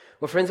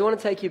Well, friends, I want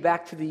to take you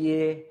back to the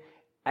year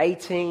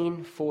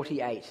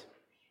 1848.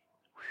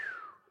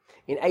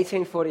 In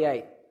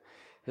 1848,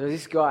 there was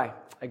this guy,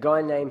 a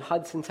guy named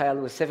Hudson Taylor,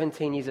 who was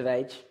 17 years of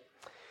age.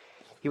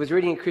 He was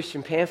reading a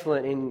Christian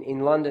pamphlet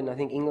in London, I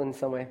think England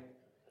somewhere.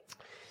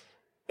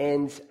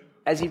 And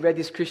as he read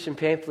this Christian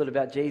pamphlet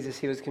about Jesus,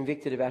 he was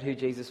convicted about who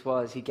Jesus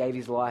was. He gave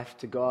his life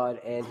to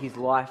God, and his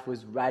life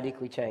was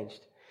radically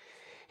changed.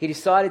 He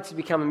decided to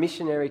become a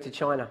missionary to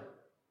China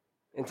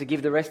and to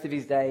give the rest of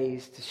his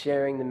days to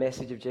sharing the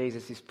message of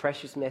Jesus, this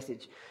precious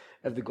message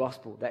of the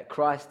gospel, that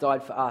Christ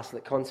died for us,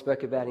 that Con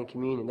spoke about in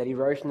communion, that he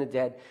rose from the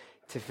dead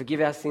to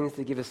forgive our sins,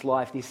 to give us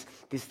life,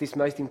 this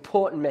most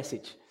important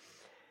message.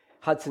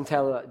 Hudson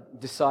Taylor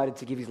decided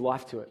to give his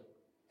life to it.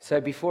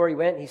 So before he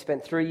went, he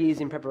spent 3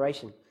 years in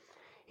preparation.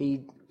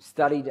 He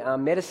studied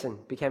medicine,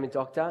 became a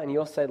doctor, and he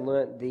also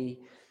learnt the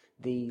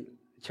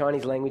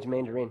Chinese language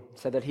Mandarin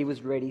so that he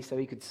was ready so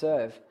he could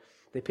serve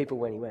the people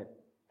when he went.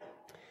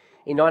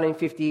 In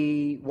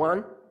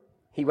 1951,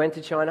 he went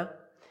to China.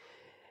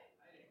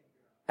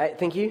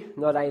 Thank you,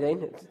 not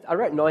 18. I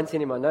wrote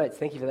 19 in my notes.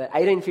 Thank you for that.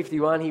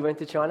 1851, he went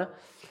to China,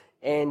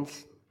 and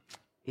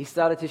he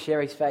started to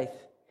share his faith.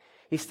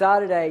 He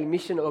started a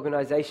mission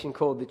organization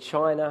called the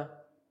China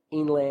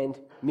Inland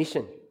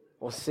Mission,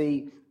 or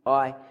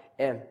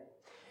CIM.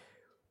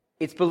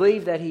 It's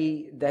believed that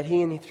he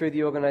and through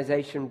the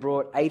organization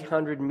brought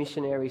 800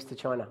 missionaries to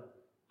China.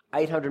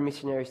 800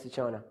 missionaries to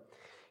China.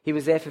 He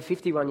was there for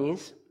 51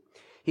 years.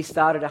 He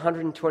started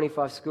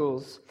 125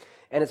 schools,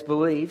 and it's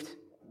believed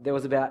there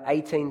was about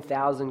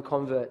 18,000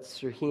 converts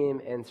through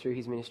him and through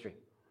his ministry.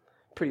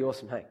 Pretty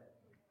awesome, hey?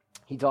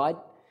 He died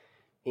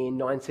in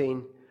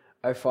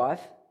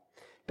 1905,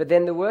 but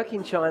then the work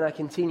in China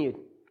continued.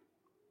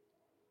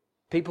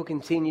 People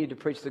continued to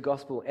preach the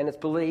gospel, and it's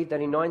believed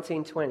that in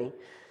 1920,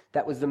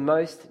 that was the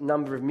most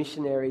number of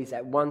missionaries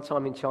at one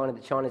time in China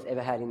that China's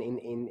ever had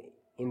in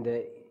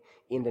the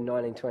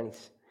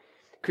 1920s.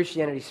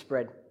 Christianity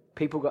spread.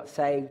 People got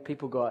saved.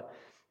 People got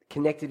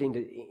connected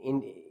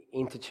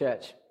into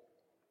church.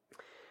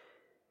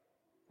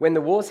 When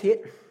the wars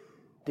hit,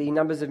 the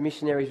numbers of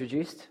missionaries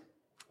reduced.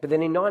 But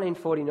then in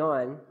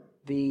 1949,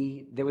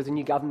 there was a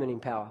new government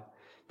in power,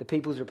 the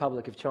People's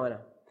Republic of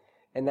China.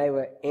 And they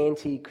were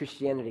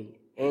anti-Christianity,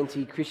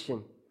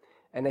 anti-Christian.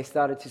 And they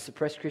started to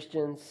suppress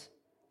Christians,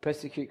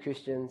 persecute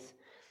Christians.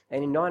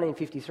 And in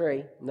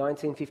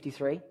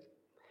 1953,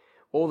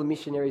 all the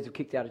missionaries were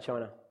kicked out of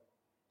China.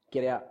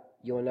 Get out.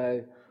 You're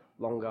no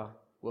longer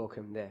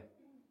welcome there.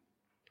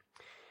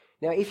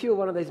 Now, if you were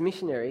one of those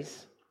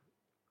missionaries,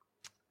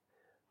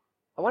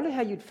 I wonder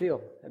how you'd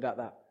feel about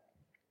that.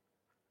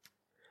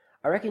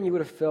 I reckon you would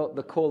have felt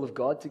the call of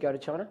God to go to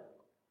China.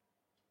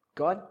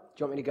 God, do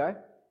you want me to go?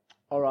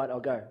 All right,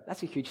 I'll go.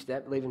 That's a huge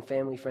step, leaving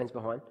family, friends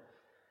behind,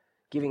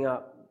 giving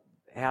up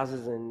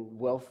houses and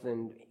wealth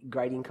and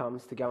great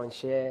incomes to go and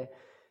share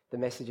the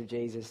message of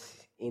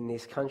Jesus in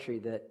this country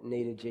that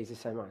needed Jesus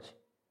so much.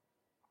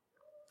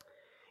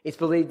 It's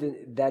believed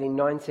that in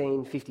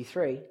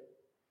 1953,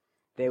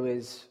 there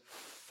was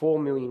 4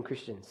 million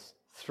Christians,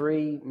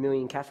 3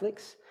 million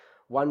Catholics,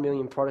 1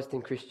 million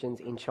Protestant Christians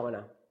in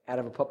China, out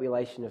of a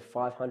population of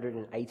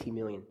 580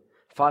 million.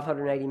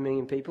 580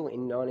 million people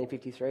in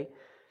 1953,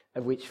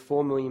 of which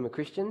 4 million were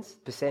Christians.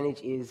 Percentage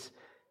is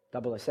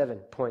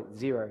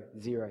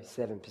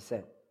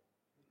 0.007%.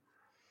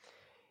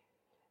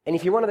 And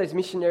if you're one of those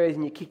missionaries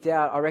and you're kicked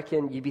out, I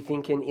reckon you'd be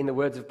thinking, in the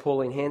words of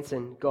Pauline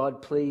Hanson,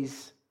 God,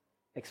 please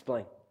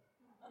explain.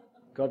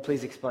 God,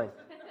 please explain.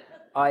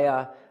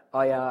 I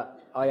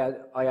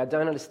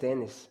don't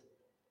understand this.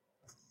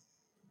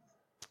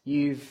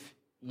 Your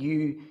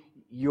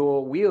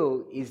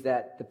will is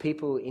that the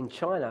people in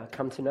China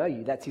come to know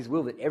you. That's his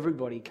will, that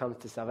everybody comes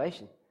to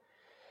salvation.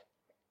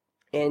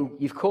 And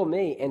you've called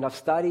me, and I've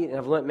studied, and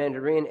I've learnt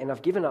Mandarin, and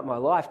I've given up my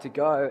life to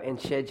go and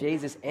share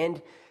Jesus,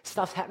 and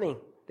stuff's happening.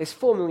 There's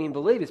 4 million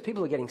believers.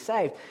 People are getting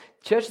saved.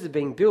 Churches are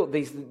being built.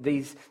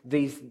 These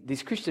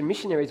Christian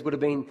missionaries would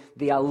have been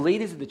the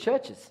leaders of the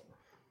churches.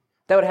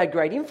 They would have had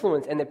great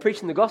influence, and they're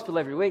preaching the gospel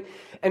every week.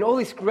 And all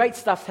this great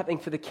stuff's happening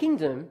for the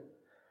kingdom.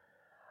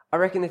 I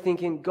reckon they're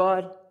thinking,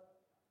 God,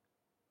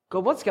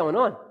 what's going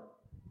on?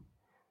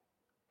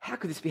 How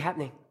could this be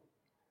happening?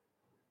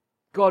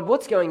 God,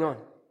 what's going on?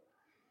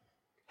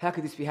 How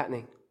could this be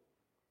happening?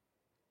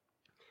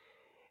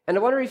 And I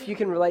wonder if you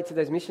can relate to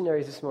those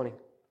missionaries this morning.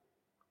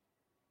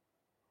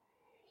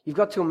 You've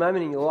got to a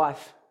moment in your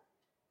life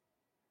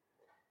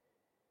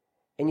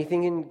and you're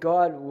thinking,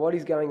 God, what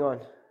is going on?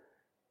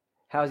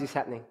 How is this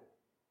happening?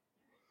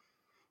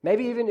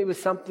 Maybe even it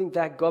was something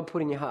that God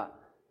put in your heart.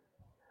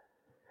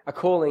 A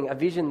calling, a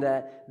vision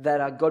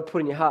that God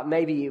put in your heart.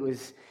 Maybe it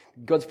was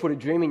God's put a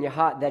dream in your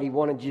heart that he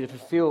wanted you to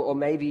fulfill. Or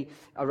maybe,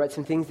 I wrote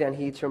some things down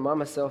here to remind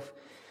myself.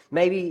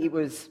 Maybe it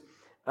was,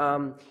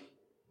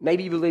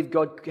 maybe you believe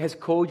God has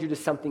called you to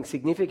something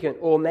significant.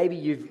 Or maybe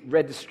you've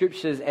read the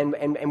scriptures and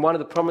one of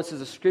the promises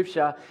of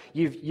scripture,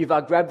 you've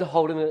grabbed a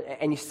hold of it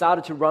and you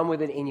started to run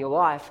with it in your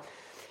life.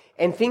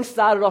 And things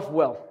started off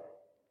well.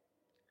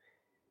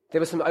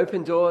 there were some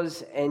open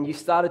doors and you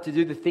started to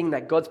do the thing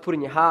that God's put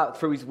in your heart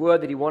through His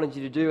Word that He wanted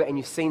you to do, and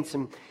you've seen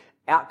some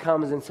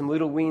outcomes and some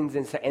little wins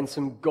and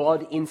some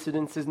God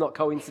incidences, not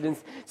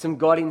coincidence, some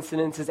God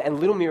incidences and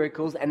little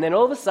miracles, and then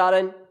all of a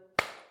sudden,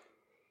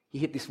 you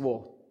hit this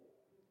wall.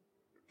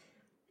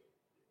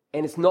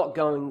 And it's not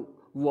going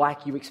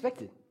like you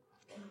expected.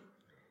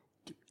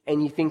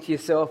 And you think to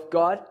yourself,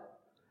 God,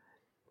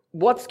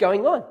 what's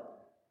going on?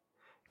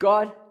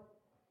 God,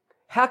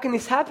 how can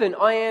this happen?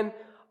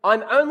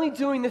 I'm only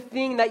doing the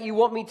thing that you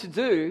want me to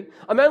do.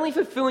 I'm only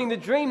fulfilling the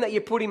dream that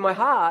you put in my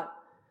heart.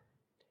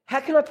 How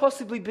can I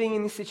possibly be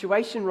in this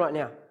situation right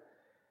now?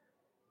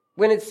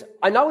 When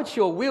I know it's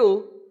your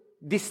will,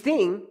 this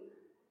thing,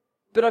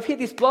 but I've hit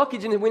this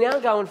blockage and we're now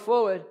going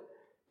forward.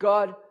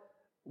 God,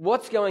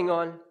 what's going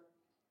on?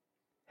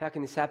 How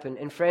can this happen?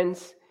 And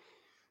friends,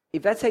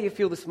 if that's how you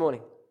feel this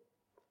morning,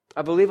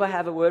 I believe I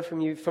have a word from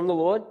the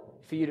Lord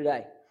for you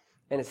today.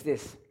 And it's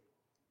this. ...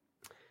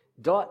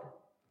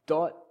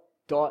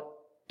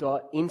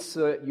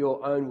 insert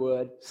your own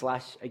word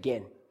 /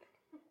 again.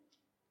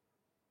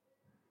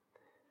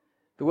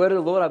 The word of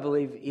the Lord, I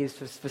believe, is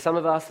for some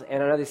of us,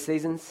 and I know this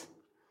season's,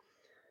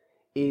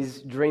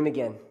 is dream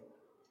again.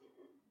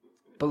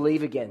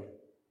 Believe again.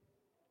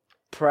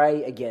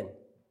 Pray again.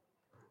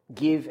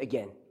 Give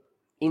again.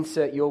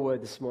 Insert your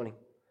word this morning.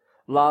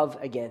 Love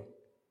again.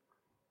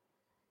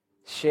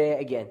 Share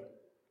again.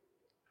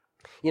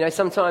 You know,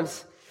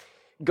 sometimes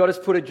God has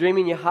put a dream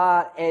in your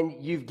heart and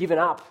you've given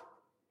up.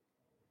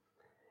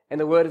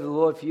 And the word of the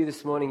Lord for you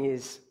this morning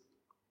is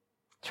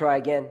try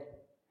again.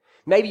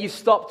 Maybe you've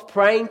stopped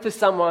praying for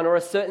someone or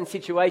a certain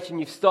situation.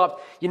 You've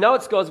stopped. You know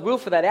it's God's will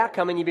for that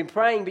outcome and you've been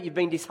praying, but you've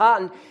been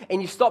disheartened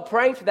and you stopped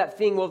praying for that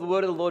thing. Well, the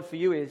word of the Lord for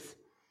you is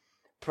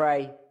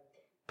pray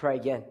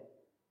again.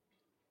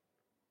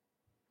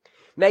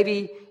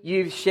 Maybe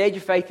you've shared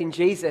your faith in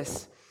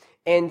Jesus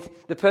and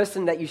the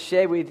person that you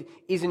share with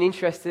isn't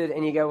interested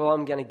and you go, well,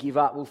 I'm going to give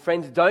up. Well,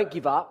 friends, don't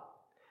give up.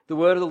 The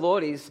word of the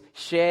Lord is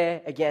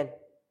share again.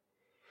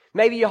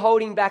 Maybe you're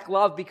holding back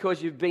love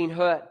because you've been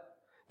hurt.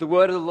 The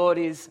word of the Lord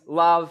is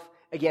love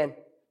again.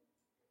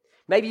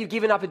 Maybe you've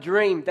given up a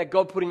dream that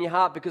God put in your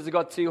heart because it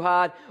got too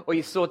hard or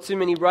you saw too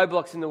many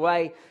roadblocks in the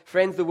way.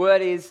 Friends, the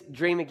word is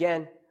dream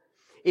again.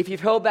 If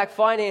you've held back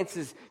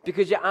finances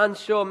because you're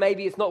unsure,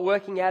 maybe it's not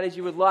working out as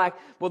you would like,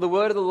 well, the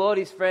word of the Lord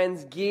is,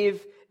 friends,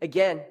 give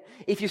again.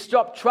 If you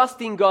stop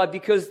trusting God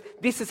because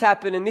this has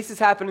happened and this has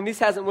happened and this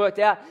hasn't worked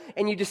out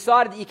and you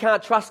decided that you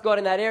can't trust God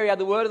in that area,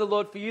 the word of the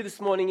Lord for you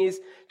this morning is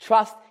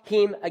trust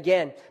Him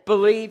again.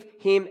 Believe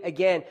Him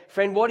again.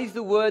 Friend, what is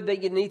the word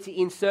that you need to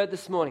insert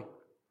this morning?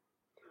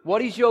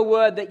 What is your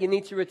word that you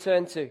need to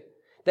return to,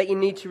 that you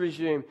need to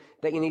resume,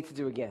 that you need to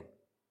do again?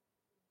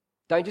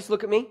 Don't just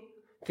look at me.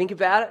 Think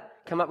about it.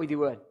 Come up with your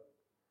word.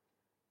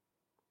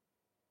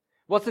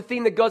 What's the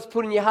thing that God's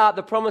put in your heart,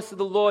 the promise of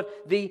the Lord,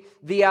 the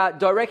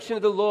direction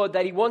of the Lord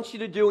that He wants you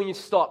to do and you've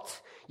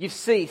stopped, you've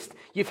ceased,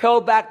 you've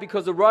held back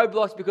because of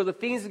roadblocks, because of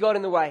things that got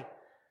in the way?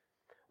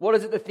 What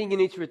is it, the thing you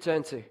need to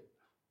return to? ...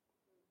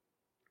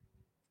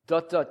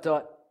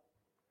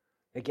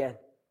 again.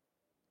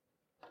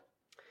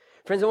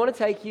 Friends, I want to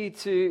take you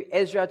to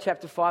Ezra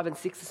chapter 5 and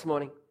 6 this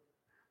morning.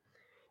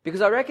 Because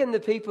I reckon the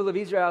people of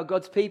Israel,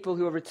 God's people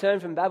who have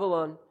returned from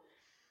Babylon,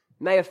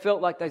 may have felt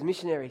like those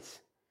missionaries.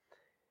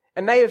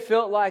 And may have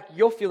felt like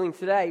you're feeling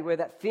today, where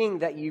that thing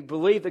that you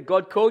believe that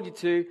God called you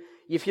to,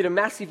 you've hit a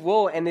massive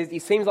wall and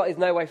it seems like there's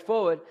no way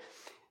forward.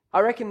 I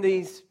reckon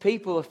these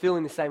people are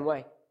feeling the same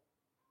way.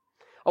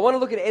 I want to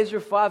look at Ezra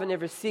 5 and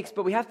Ezra 6,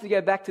 but we have to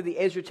go back to the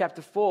Ezra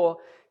chapter 4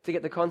 to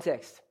get the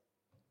context.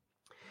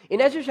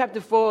 In Ezra chapter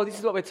 4, this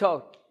is what we're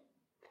told.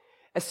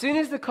 As soon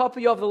as the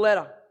copy of the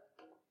letter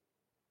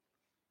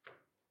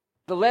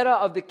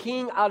of the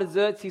king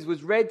Artaxerxes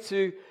was read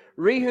to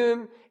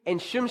Rehum and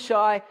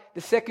Shimshai,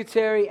 the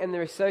secretary and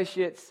their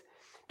associates,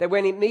 they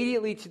went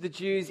immediately to the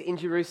Jews in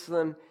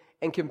Jerusalem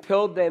and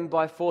compelled them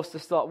by force to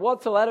stop.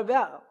 What's all that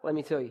about? Let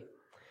me tell you.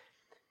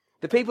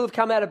 The people have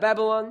come out of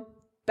Babylon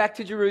back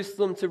to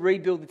Jerusalem to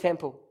rebuild the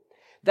temple.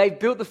 They've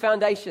built the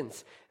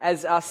foundations,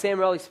 as Sam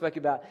Rowley spoke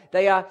about.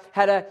 They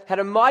had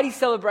a mighty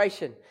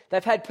celebration.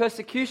 They've had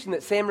persecution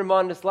that Sam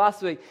reminded us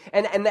last week.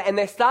 And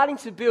they're starting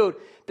to build.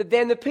 But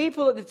then the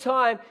people at the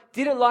time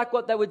didn't like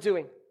what they were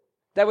doing.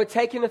 They were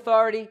taking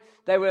authority.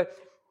 They were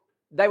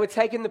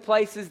taking the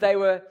places. They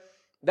were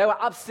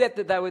upset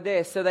that they were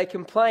there. So they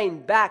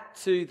complained back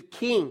to the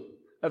king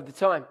of the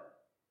time,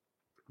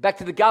 back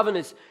to the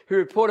governors who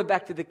reported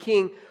back to the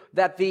king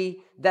that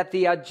the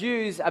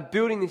Jews are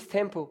building this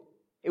temple.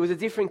 It was a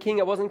different king.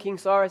 It wasn't King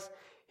Cyrus.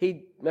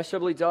 He most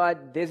probably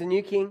died. There's a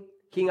new king,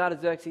 King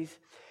Artaxerxes.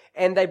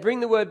 And they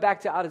bring the word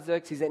back to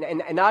Artaxerxes.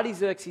 And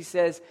Artaxerxes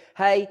says,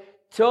 hey,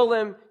 tell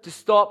them to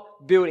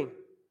stop building.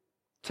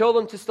 Tell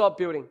them to stop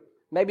building.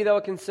 Maybe they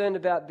were concerned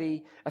about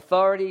the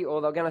authority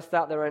or they were going to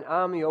start their own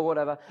army or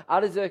whatever.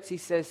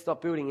 Artaxerxes says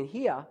stop building. And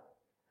here,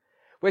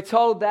 we're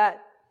told that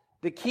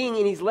the king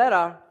in his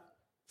letter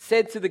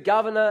said to the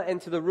governor and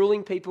to the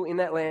ruling people in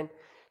that land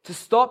to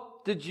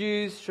stop the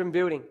Jews from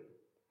building.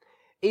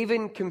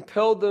 Even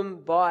compelled them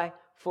by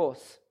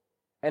force.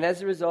 And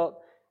as a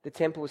result, the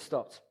temple was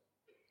stopped.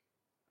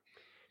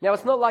 Now,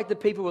 it's not like the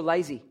people were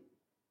lazy.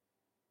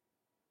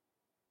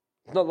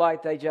 It's not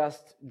like they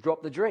just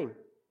dropped the dream.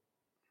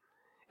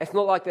 It's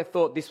not like they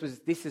thought this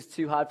is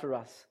too hard for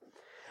us.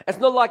 It's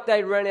not like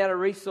they ran out of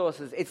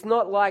resources. It's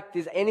not like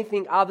there's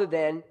anything other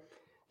than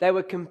they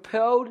were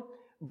compelled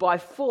by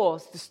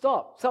force to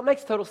stop. So it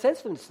makes total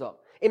sense for them to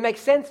stop. It makes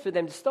sense for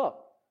them to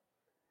stop.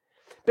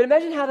 But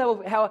imagine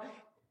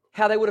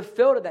how they would have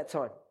felt at that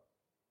time.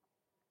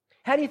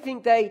 How do you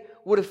think they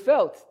would have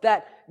felt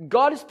that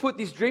God has put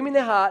this dream in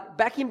their heart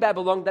back in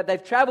Babylon, that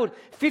they've traveled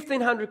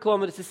 1,500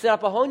 kilometers to set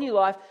up a whole new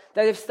life,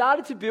 that they've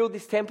started to build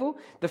this temple,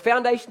 the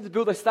foundations to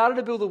build, they started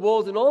to build the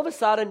walls, and all of a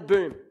sudden,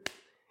 boom,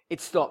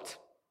 it stopped.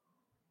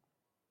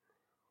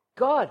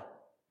 God,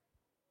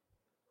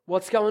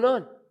 what's going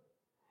on?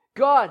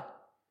 God,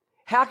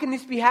 how can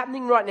this be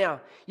happening right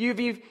now?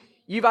 You've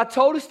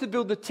told us to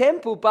build the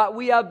temple, but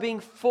we are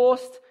being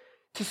forced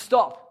to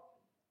stop.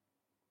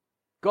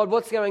 God,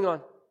 what's going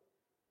on?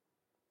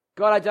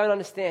 God, I don't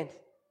understand.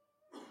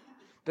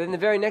 But in the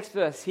very next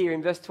verse here,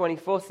 in verse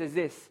 24, says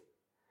this: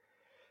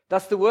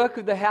 thus the work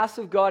of the house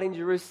of God in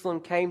Jerusalem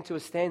came to a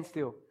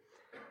standstill.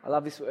 I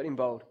love this word in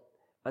bold.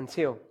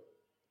 Until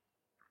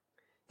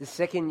the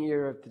second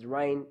year of the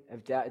reign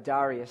of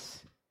Darius,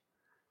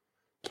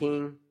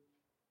 king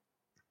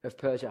of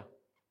Persia.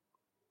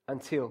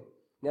 Until.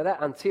 Now that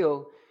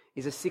until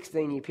is a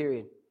 16-year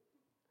period.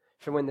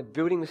 From when the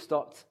building was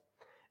stopped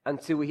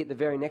until we hit the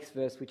very next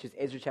verse, which is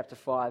Ezra chapter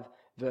 5,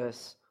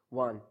 verse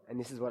 1. And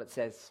this is what it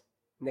says.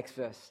 Next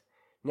verse.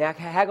 Now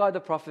Haggai the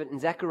prophet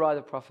and Zechariah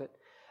the prophet,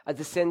 a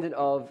descendant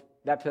of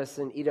that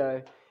person,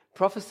 Iddo,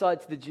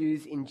 prophesied to the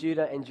Jews in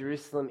Judah and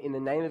Jerusalem in the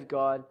name of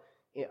God,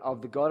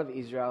 of the God of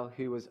Israel,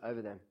 who was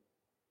over them.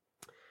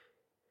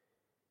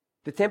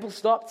 The temple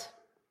stopped.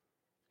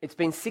 It's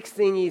been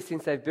 16 years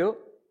since they've built.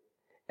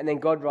 And then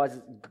God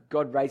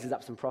raises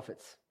up some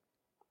prophets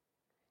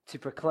to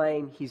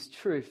proclaim his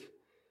truth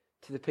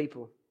to the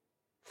people.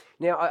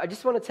 Now, I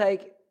just want to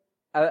take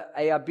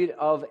a bit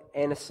of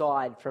an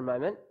aside for a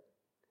moment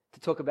to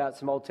talk about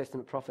some Old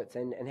Testament prophets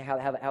and how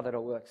that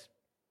all works.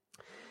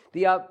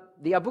 The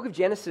book of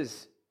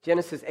Genesis,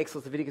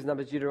 Exodus, Leviticus,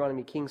 Numbers,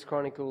 Deuteronomy, Kings,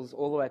 Chronicles,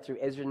 all the way through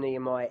Ezra,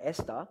 Nehemiah,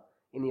 Esther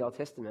in the Old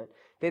Testament.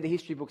 They're the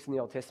history books in the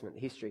Old Testament,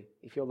 the history.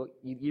 If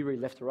you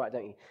read left to right,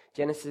 don't you?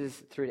 Genesis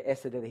through to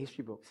Esther, they're the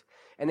history books.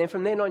 And then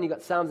from then on, you've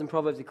got Psalms and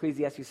Proverbs,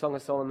 Ecclesiastes, Song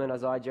of Solomon,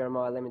 Isaiah,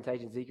 Jeremiah,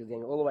 Lamentations, Ezekiel,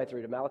 Daniel, all the way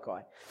through to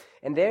Malachi.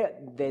 And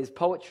there's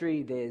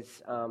poetry,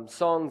 there's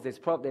songs,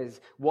 there's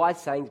wise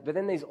sayings, but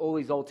then there's all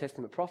these Old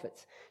Testament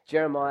prophets.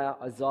 Jeremiah,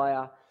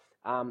 Isaiah,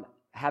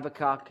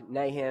 Habakkuk,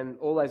 Nahum,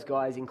 all those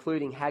guys,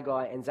 including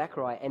Haggai and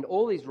Zechariah. And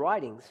all these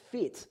writings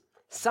fit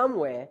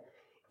somewhere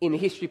in the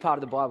history part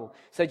of the Bible.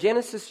 So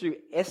Genesis through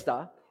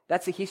Esther,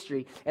 that's a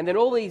history. And then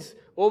all these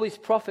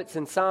prophets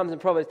and Psalms and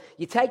Proverbs,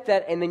 you take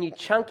that and then you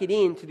chunk it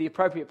into the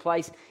appropriate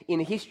place in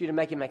the history to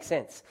make it make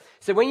sense.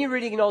 So when you're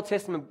reading an Old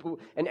Testament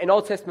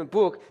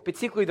book,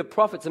 particularly the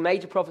prophets, the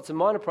major prophets and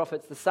minor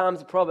prophets, the Psalms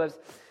and Proverbs,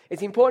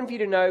 it's important for you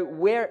to know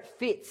where it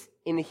fits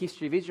in the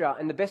history of Israel.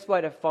 And the best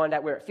way to find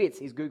out where it fits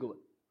is Google it.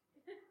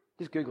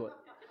 Just Google it.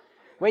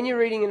 When you're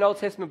reading an Old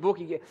Testament book,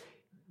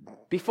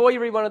 before you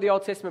read one of the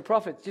Old Testament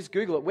prophets, just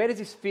Google it. Where does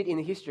this fit in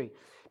the history?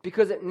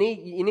 Because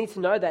you need to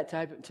know that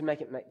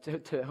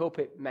to help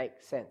it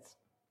make sense.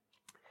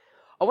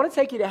 I want to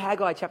take you to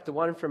Haggai chapter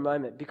 1 for a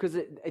moment because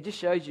it just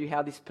shows you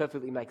how this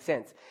perfectly makes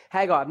sense.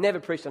 Haggai, I've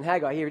never preached on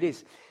Haggai. Here it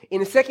is. In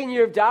the second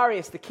year of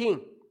Darius, the king,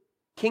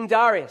 King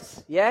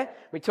Darius, yeah?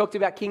 We talked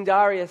about King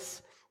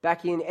Darius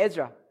back in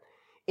Ezra.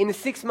 In the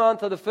 6th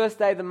month, or the first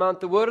day of the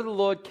month, the word of the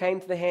Lord came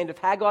to the hand of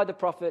Haggai the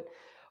prophet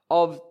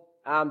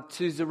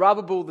to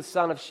Zerubbabel the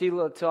son of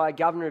Shealtiel,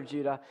 governor of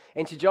Judah,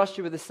 and to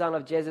Joshua the son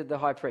of Jezer the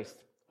high priest.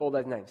 All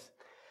those names.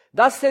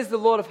 Thus says the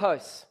Lord of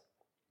hosts.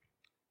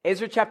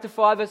 Ezra chapter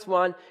 5 verse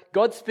 1,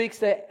 God speaks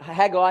to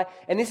Haggai,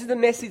 and this is the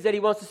message that he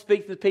wants to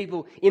speak to the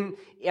people,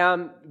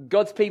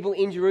 God's people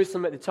in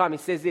Jerusalem at the time. He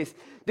says this: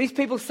 these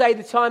people say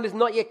the time has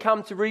not yet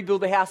come to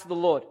rebuild the house of the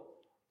Lord.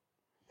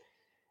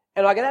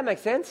 And I go, that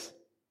makes sense.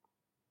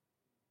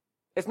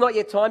 It's not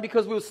yet time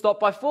because we were stopped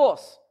by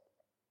force.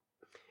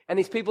 And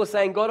these people are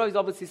saying, God is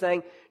obviously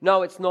saying,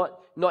 no, it's not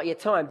yet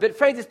time. But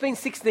friends, it's been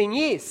 16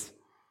 years.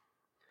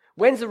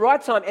 When's the right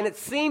time? And it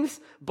seems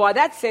by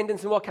that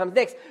sentence and what comes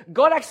next,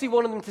 God actually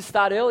wanted them to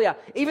start earlier.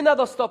 Even though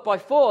they're stopped by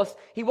force,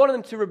 he wanted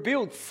them to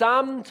rebuild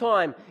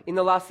sometime in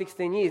the last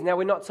 16 years. Now,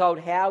 we're not told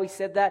how he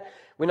said that.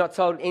 We're not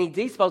told any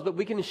details, but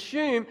we can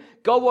assume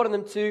God wanted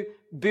them to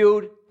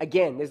build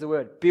again. There's the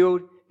word,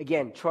 build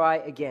again, try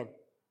again.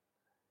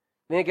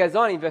 Then it goes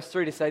on in verse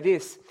 3 to say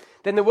this: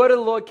 then the word of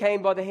the Lord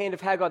came by the hand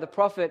of Haggai the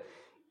prophet,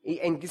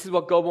 and this is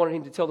what God wanted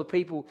him to tell the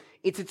people.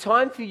 It's a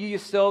time for you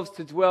yourselves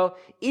to dwell.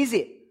 Is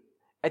it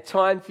a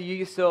time for you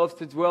yourselves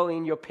to dwell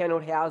in your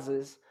paneled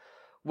houses,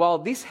 while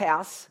this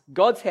house,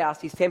 God's house,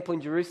 his temple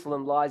in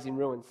Jerusalem, lies in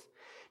ruins?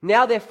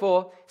 Now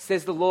therefore,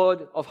 says the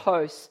Lord of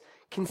hosts,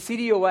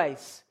 consider your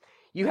ways.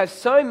 You have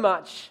sown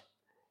much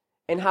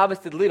and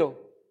harvested little.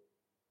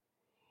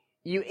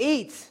 You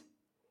eat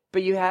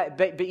but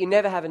you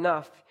never have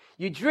enough.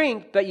 You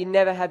drink, but you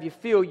never have your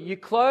fill. You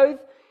clothe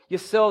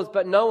yourselves,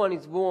 but no one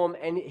is warm,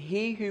 and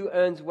he who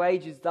earns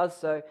wages does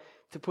so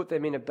to put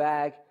them in a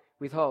bag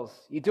with holes.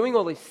 You're doing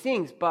all these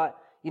things, but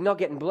you're not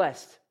getting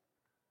blessed.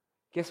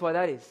 Guess why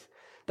that is?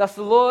 Thus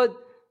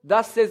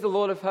says the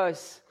Lord of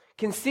hosts,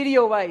 consider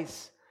your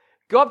ways.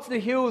 Go up to the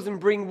hills and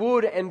bring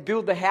wood and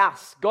build the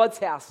house, God's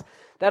house,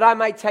 that I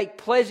may take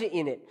pleasure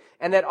in it,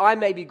 and that I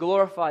may be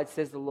glorified,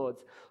 says the Lord.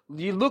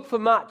 You looked for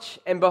much,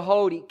 and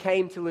behold, it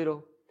came to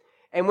little.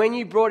 And when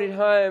you brought it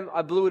home,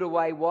 I blew it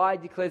away. Why,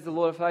 declares the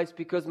Lord of hosts?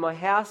 Because of my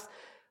house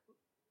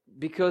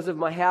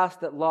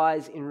that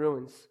lies in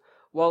ruins,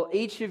 while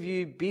each of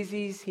you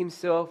busies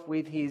himself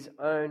with his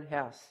own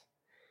house.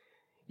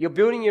 You're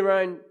building your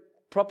own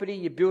property,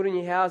 you're building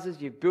your houses,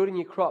 you're building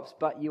your crops,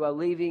 but you are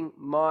leaving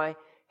my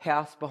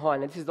house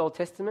behind. And this is Old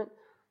Testament.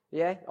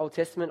 Yeah, Old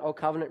Testament, Old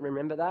Covenant,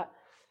 remember that.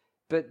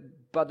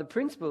 But the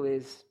principle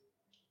is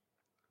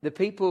the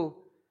people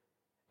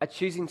are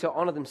choosing to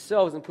honor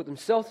themselves and put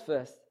themselves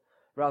first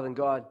rather than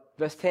God.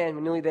 Verse 10,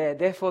 we're nearly there.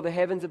 Therefore the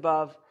heavens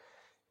above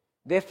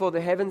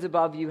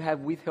you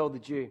have withheld the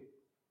dew,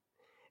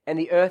 and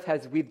the earth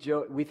has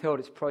withheld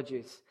its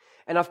produce.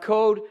 And I've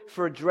called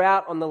for a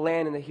drought on the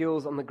land and the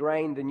hills, on the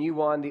grain, the new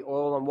wine, the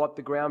oil, on what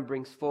the ground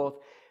brings forth,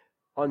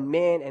 on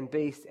man and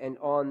beast, and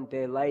on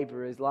their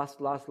laborers. Last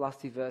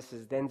two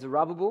verses. Then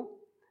Zerubbabel,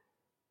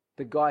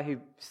 the guy who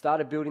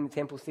started building the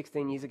temple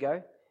 16 years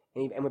ago,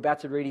 and we're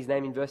about to read his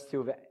name in verse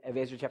 2 of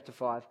Ezra chapter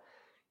 5,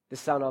 the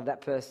son of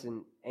that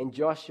person, and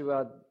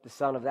Joshua, the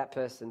son of that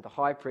person, the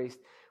high priest,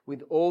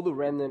 with all the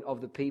remnant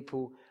of the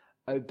people,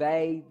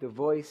 obey the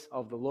voice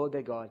of the Lord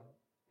their God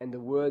and the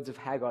words of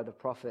Haggai the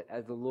prophet,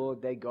 as the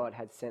Lord their God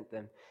had sent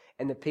them.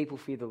 And the people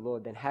feared the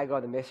Lord. Then Haggai,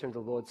 the messenger of the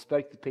Lord,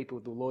 spoke to the people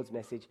with the Lord's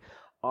message.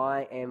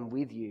 I am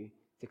with you,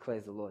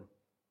 declares the Lord.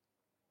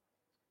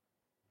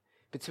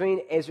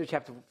 Between Ezra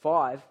chapter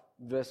 5,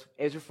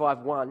 Ezra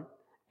 5:1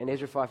 and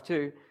Ezra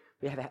 5:2,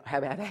 we have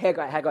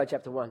Haggai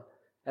chapter 1.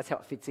 That's how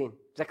it fits in.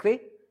 Is that clear?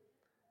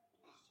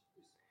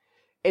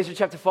 Ezra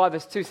chapter 5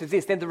 verse 2 says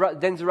this,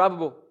 Then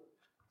Zerubbabel,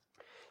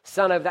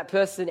 son of that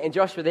person, and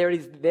Joshua, there it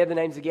is, they're the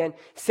names again,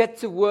 set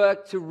to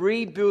work to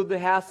rebuild the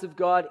house of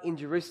God in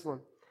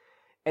Jerusalem.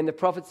 And the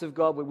prophets of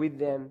God were with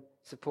them,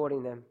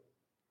 supporting them.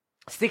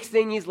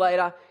 16 years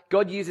later,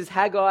 God uses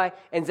Haggai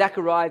and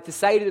Zechariah to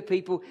say to the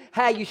people,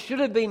 hey, you should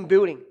have been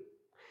building.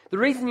 The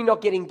reason you're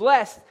not getting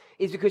blessed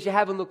is because you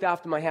haven't looked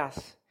after my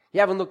house. You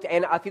haven't looked,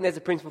 and I think there's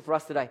a principle for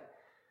us today.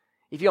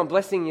 If you want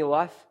blessing in your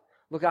life,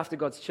 look after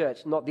God's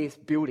church, not this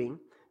building,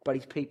 but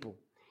his people.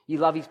 You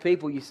love his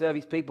people, you serve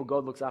his people,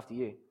 God looks after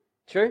you.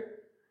 True?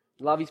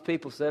 Love his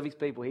people, serve his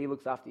people, he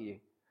looks after you.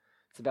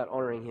 It's about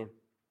honoring him.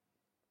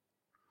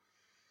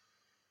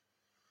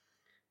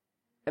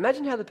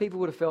 Imagine how the people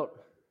would have felt.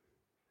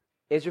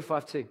 Ezra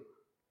 5:2.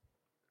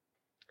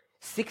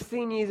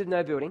 16 years of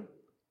no building.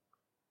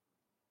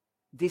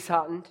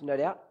 Disheartened, no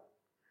doubt.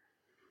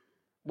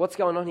 What's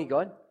going on here,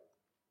 God?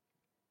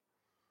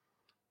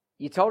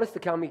 You told us to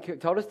come, you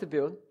told us to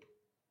build.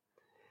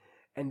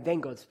 And then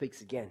God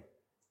speaks again.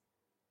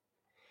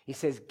 He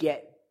says,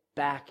 get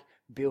back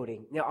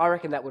building. Now, I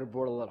reckon that would have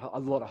brought a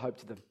lot of hope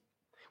to them.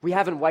 We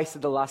haven't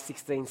wasted the last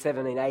 16,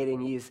 17,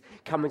 18 years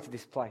coming to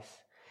this place.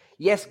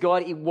 Yes,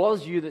 God, it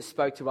was you that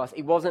spoke to us.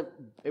 It wasn't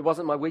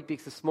my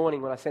Weet-Bix this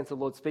morning when I sensed the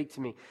Lord speak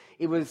to me.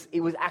 It was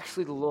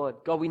actually the Lord.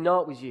 God, we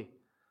know it was you.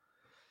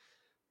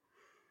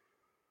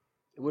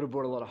 It would have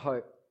brought a lot of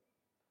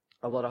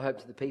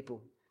hope to the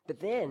people. But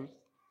then,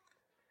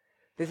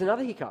 there's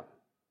another hiccup.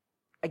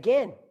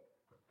 Again,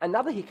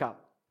 another hiccup.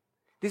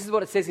 This is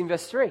what it says in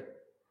verse 3.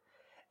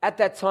 At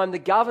that time, the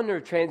governor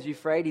of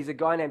Trans-Euphrates, a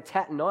guy named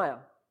Tataniah,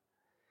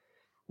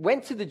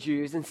 went to the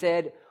Jews and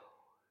said,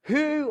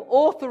 who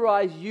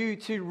authorized you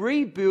to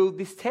rebuild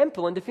this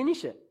temple and to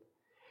finish it?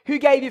 Who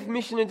gave you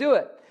permission to do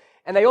it?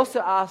 And they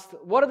also asked,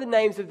 what are the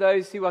names of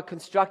those who are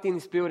constructing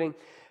this building?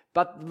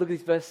 But look at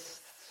this verse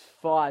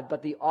 5.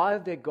 But the eye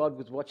of their God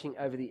was watching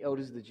over the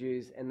elders of the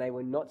Jews, and they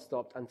were not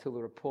stopped until the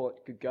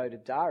report could go to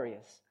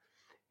Darius,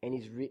 and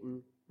his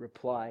written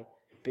reply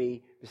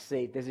be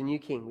received. There's a new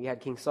king. We had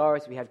King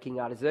Cyrus, we had King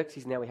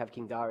Artaxerxes, now we have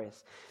King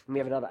Darius. And we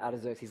have another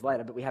Artaxerxes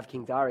later, but we have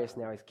King Darius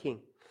now as king.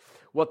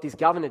 What this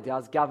governor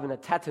does, Governor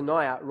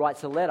Tataniah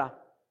writes a letter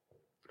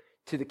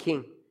to the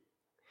king.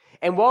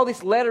 And while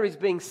this letter is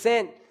being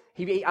sent,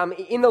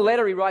 in the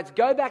letter he writes,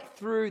 go back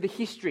through the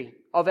history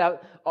of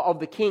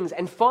the kings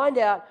and find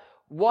out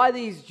why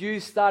these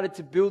Jews started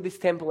to build this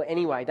temple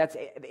anyway. That's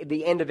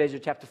the end of Ezra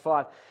chapter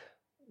 5.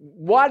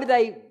 Why did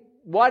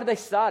they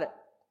start it?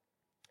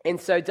 And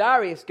so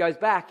Darius goes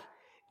back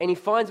and he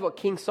finds what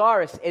King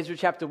Cyrus, Ezra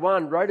chapter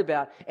 1, wrote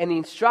about, and the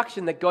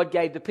instruction that God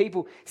gave the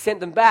people, sent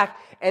them back,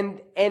 and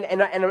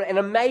an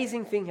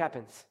amazing thing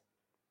happens.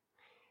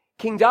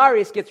 King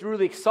Darius gets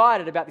really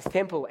excited about this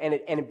temple and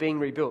it being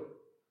rebuilt.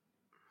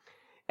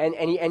 And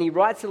he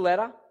writes a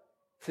letter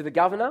to the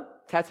governor,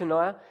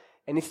 Tataniah,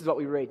 and this is what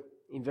we read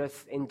in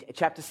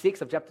chapter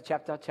 6 of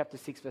chapter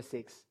 6, verse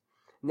 6.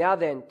 Now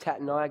then,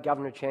 Tataniah,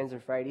 governor of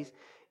Trans-Euphrates,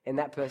 and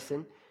that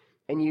person,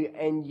 and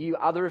you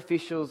other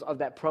officials of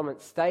that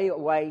province, stay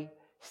away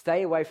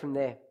from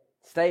there.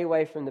 Stay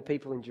away from the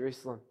people in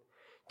Jerusalem.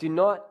 Do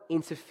not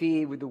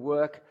interfere with the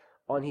work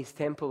on his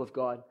temple of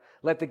God.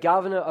 Let the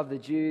governor of the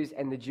Jews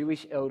and the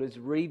Jewish elders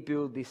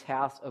rebuild this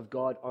house of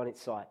God on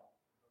its site.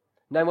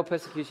 No more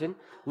persecution.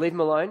 Leave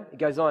them alone. It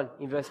goes on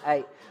in verse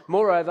 8.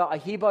 Moreover, I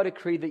hereby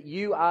decree that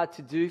you are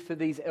to do for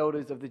these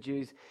elders of the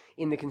Jews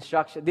in the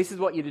construction. This is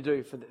what you're to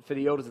do for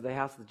the elders of the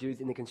house of the Jews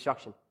in the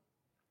construction.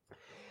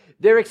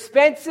 Their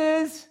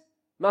expenses,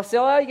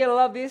 Marcelo, you're going to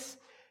love this.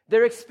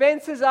 Their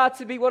expenses are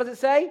to be, what does it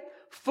say?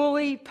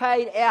 Fully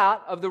paid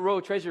out of the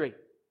royal treasury.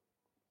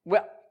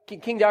 Well,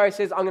 King Darius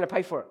says, I'm going to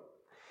pay for it.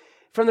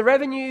 From the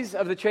revenues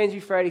of the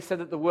Trans-Euphrates so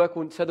that the work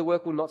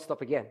will not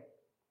stop again.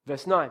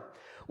 Verse 9.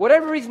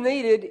 Whatever is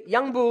needed,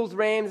 young bulls,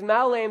 rams,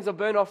 male lambs, or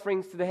burnt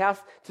offerings to the house,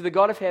 to the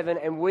God of heaven,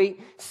 and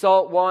wheat,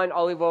 salt, wine,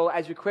 olive oil,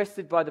 as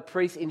requested by the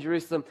priests in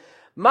Jerusalem,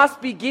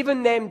 must be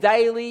given them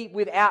daily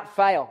without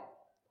fail.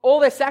 All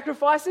their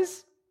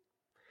sacrifices,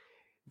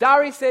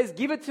 Darius says,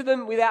 give it to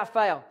them without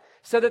fail,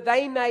 so that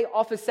they may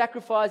offer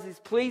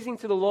sacrifices pleasing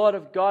to the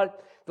Lord God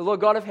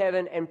of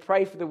heaven, and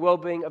pray for the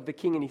well-being of the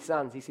king and his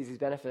sons. He sees his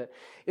benefit.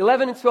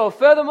 11 and 12.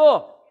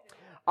 Furthermore,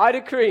 I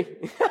decree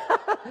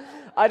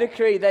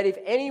that if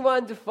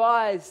anyone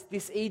defies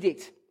this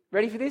edict,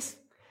 ready for this?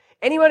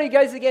 Anyone who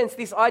goes against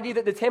this idea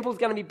that the temple is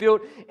going to be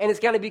built and it's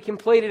going to be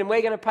completed and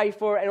we're going to pay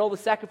for it and all the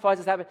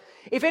sacrifices happen,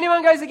 if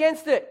anyone goes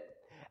against it,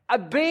 a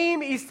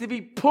beam is to be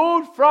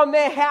pulled from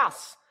their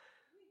house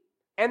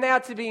and they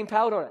are to be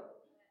impaled on it.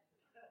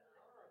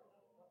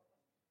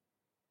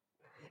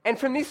 And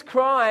from this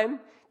crime,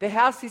 the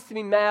house is to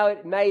be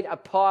made a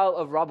pile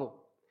of rubble.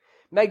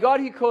 May God,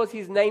 who caused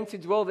his name to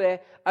dwell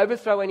there,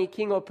 overthrow any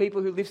king or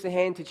people who lifts a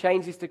hand to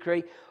change this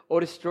decree or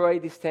destroy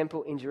this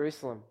temple in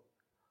Jerusalem.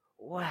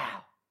 Wow.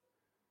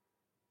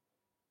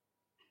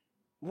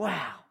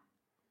 Wow.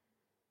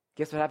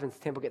 Guess what happens?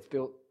 The temple gets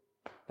built.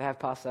 They have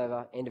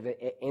Passover, end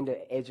of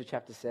Ezra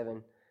chapter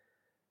 7,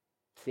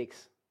 6.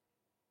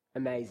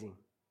 Amazing.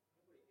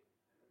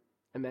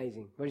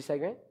 Amazing. What did you say,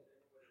 Grant?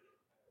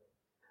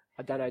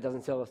 I don't know. It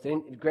doesn't tell us.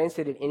 Grant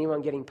said, did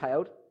anyone get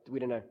impaled? We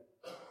don't know.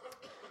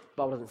 The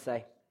Bible doesn't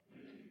say.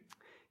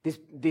 This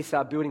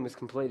building was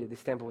completed.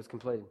 This temple was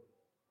completed.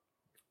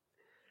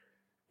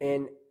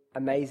 And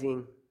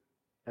amazing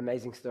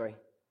story.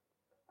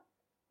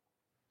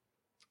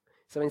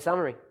 So in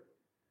summary,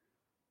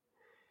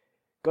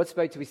 God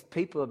spoke to his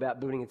people about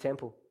building a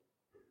temple.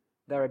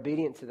 They were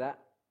obedient to that.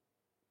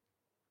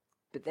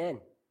 But then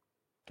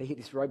they hit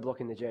this roadblock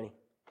in the journey.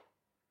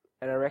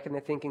 And I reckon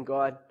they're thinking,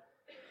 God,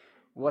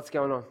 what's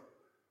going on?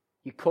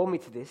 You called me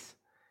to this.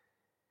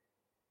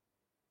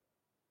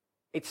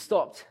 It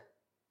stopped.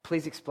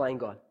 Please explain,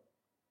 God.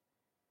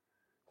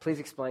 Please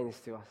explain this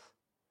to us.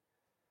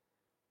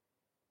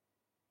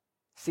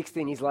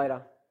 16 years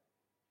later,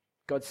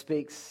 God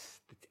speaks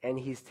and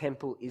his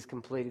temple is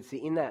completed. See,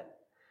 in that,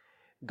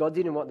 God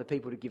didn't want the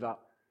people to give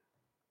up.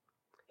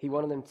 He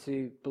wanted them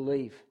to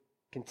believe,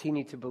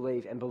 continue to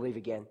believe, and believe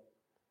again.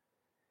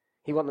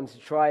 He wanted them to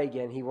try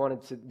again. He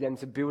wanted them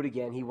to build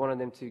again. He wanted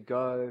them to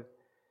go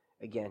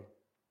again.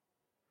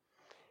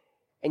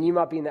 And you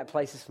might be in that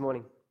place this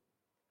morning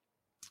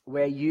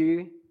where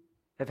you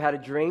have had a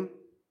dream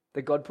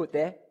that God put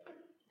there.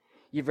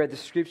 You've read the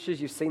scriptures,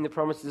 you've seen the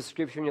promises of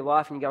scripture in your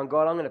life, and you're going,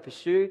 God, I'm going to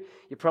pursue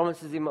your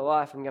promises in my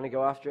life. I'm going to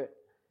go after it.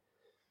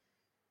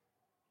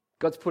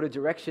 God's put a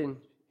direction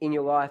in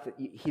your life that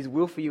his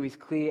will for you is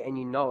clear and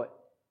you know it.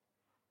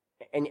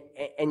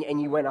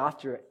 And you went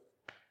after it.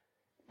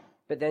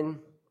 But then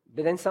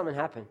something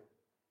happened.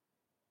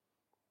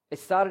 It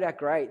started out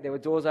great. There were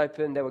doors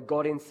open, there were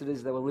God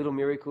incidents, there were little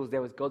miracles,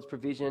 there was God's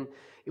provision.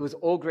 It was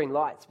all green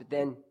lights, but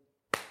then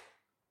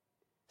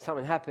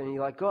something happened and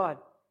you're like, God,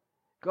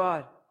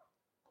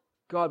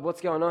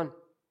 what's going on?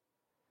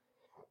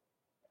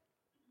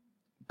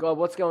 God,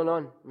 what's going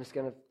on? I'm just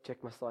going to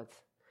check my slides.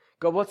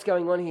 God, what's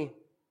going on here?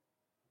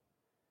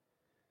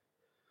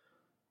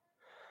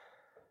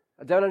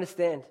 I don't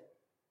understand.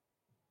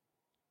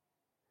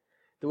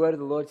 The word of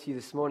the Lord to you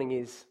this morning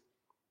is,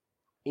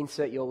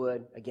 insert your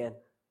word again.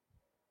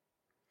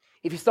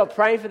 If you stop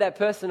praying for that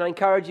person, I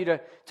encourage you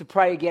to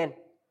pray again.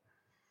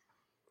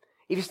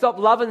 If you stop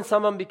loving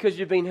someone because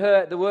you've been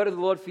hurt, the word of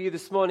the Lord for you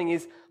this morning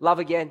is love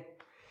again.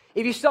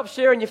 If you stop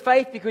sharing your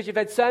faith because you've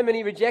had so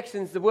many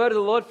rejections, the word of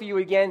the Lord for you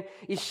again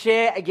is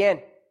share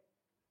again.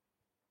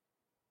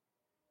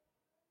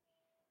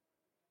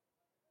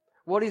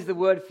 What is the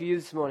word for you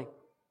this morning?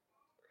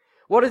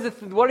 What is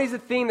the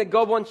thing that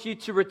God wants you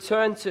to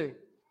return to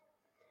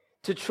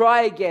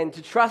try again,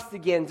 to trust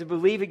again, to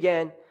believe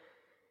again,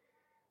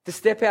 to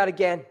step out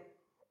again,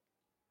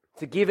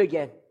 to give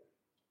again?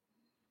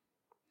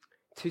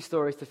 2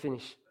 stories to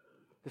finish.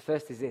 The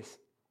first is this.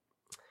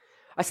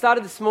 I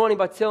started this morning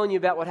by telling you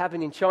about what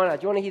happened in China.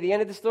 Do you want to hear the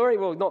end of the story?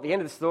 Well, not the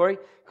end of the story,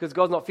 because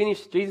God's not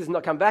finished. Jesus has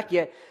not come back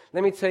yet.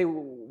 Let me tell you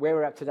where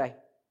we're at today.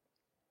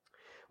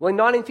 Well, in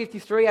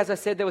 1953, as I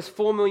said, there was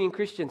 4 million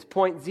Christians,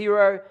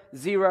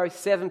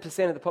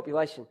 0.007% of the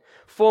population.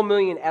 4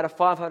 million out of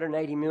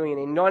 580 million.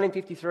 In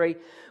 1953,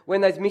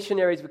 when those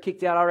missionaries were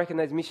kicked out, I reckon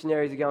those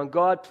missionaries are going,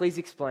 God, please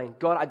explain.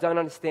 God, I don't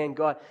understand.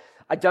 God,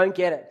 I don't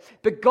get it.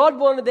 But God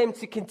wanted them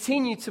to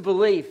continue to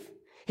believe.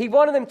 He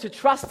wanted them to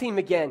trust Him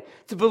again,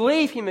 to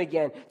believe Him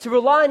again, to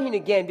rely on Him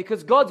again,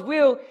 because God's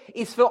will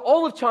is for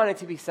all of China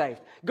to be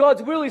saved.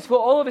 God's will is for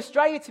all of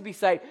Australia to be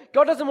saved.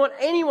 God doesn't want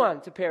anyone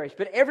to perish,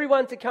 but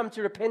everyone to come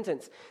to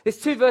repentance. There's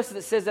 2 verses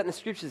that says that in the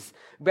scriptures,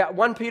 about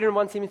 1 Peter and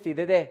 1 Timothy.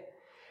 They're there.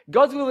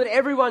 God's will that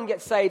everyone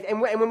gets saved,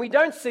 and when we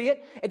don't see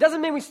it, it doesn't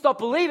mean we stop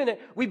believing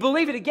it. We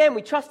believe it again,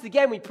 we trust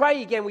again, we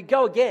pray again, we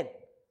go again.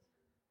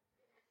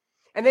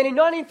 And then in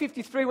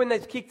 1953, when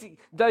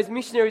those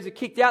missionaries were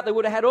kicked out, they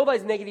would have had all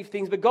those negative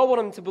things, but God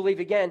wanted them to believe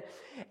again.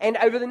 And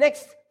over the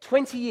next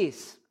 20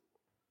 years,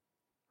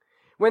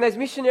 when those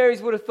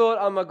missionaries would have thought,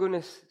 oh my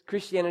goodness,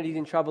 Christianity is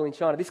in trouble in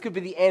China. This could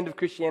be the end of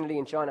Christianity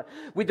in China.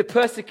 With the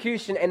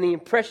persecution and the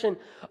oppression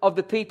of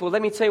the people.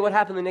 Let me tell you what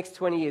happened in the next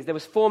 20 years. There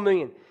was 4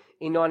 million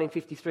in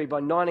 1953.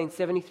 By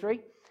 1973,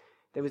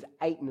 there was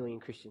 8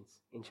 million Christians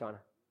in China.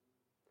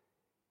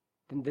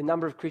 The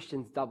number of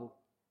Christians doubled.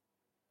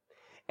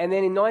 And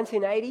then in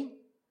 1980,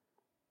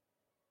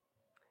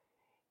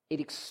 it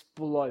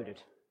exploded.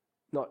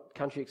 Not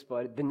country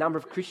exploded. The number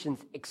of Christians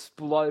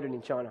exploded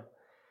in China.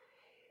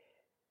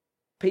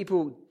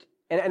 People,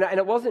 and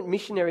it wasn't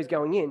missionaries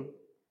going in.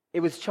 It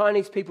was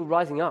Chinese people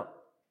rising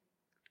up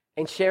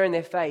and sharing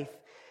their faith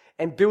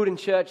and building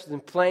churches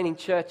and planting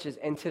churches.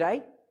 And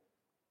today,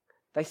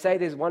 they say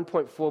there's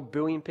 1.4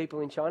 billion people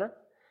in China.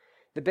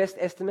 The best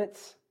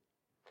estimates,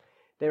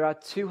 there are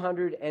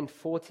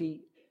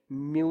 240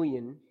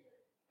 million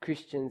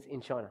Christians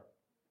in China.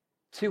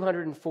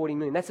 240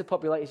 million. That's the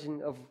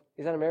population of,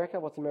 is that America?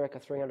 What's America?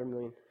 300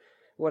 million.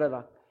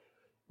 Whatever.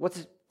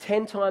 What's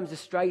 10 times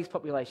Australia's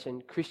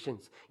population,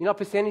 Christians. You know what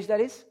percentage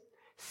that is?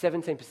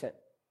 17%.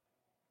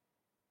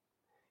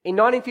 In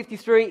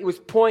 1953, it was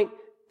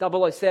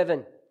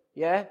 0.007.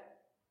 Yeah?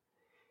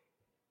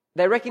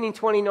 They reckon in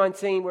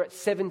 2019, we're at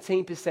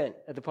 17%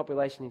 of the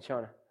population in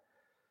China.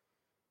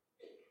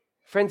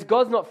 Friends,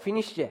 God's not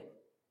finished yet.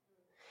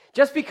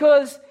 Just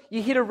because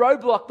you hit a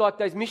roadblock like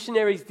those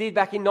missionaries did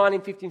back in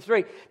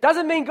 1953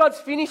 doesn't mean God's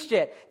finished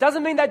yet.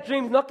 Doesn't mean that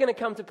dream's not going to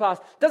come to pass.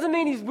 Doesn't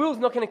mean His will's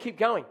not going to keep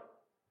going.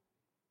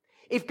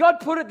 If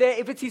God put it there,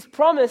 if it's His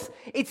promise,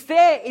 it's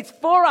there. It's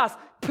for us.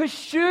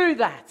 Pursue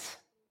that.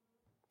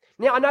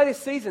 Now, I know there's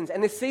seasons,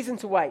 and there's seasons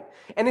to wait.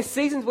 And there's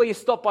seasons where you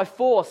stop by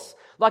force,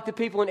 like the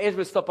people in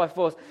Ezra stopped by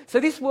force. So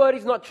this word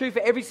is not true for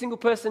every single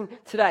person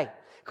today,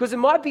 because it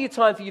might be a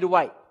time for you to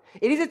wait.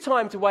 It is a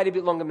time to wait a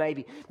bit longer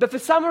maybe. But for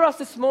some of us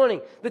this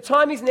morning, the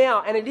time is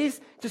now, and it is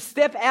to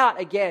step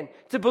out again,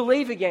 to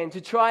believe again,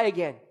 to try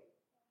again.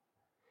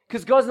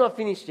 Because God's not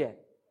finished yet.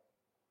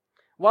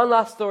 One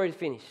last story to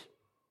finish.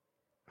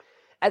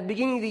 At the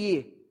beginning of the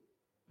year,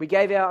 we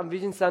gave our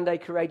Vision Sunday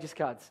Courageous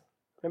cards.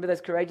 Remember those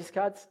Courageous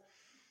cards?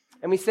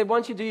 And we said,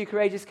 once you do your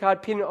Courageous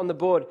card, pin it on the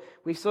board.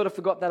 We sort of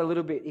forgot that a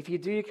little bit. If you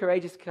do your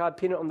Courageous card,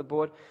 pin it on the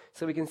board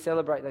so we can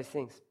celebrate those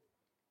things.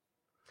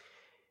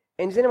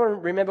 And does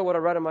anyone remember what I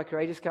wrote on my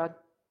Courageous card?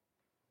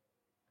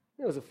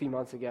 It was a few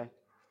months ago.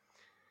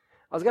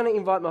 I was going to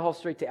invite my whole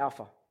street to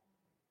Alpha.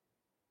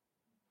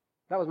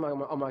 That was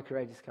on my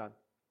Courageous card.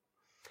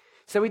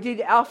 So we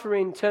did Alpha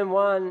in term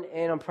 1,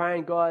 and I'm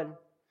praying, God,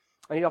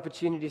 I need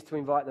opportunities to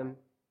invite them.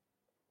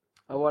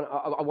 I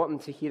want them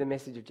to hear the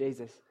message of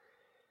Jesus.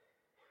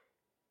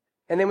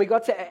 And then we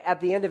got to, at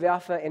the end of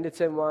Alpha, end of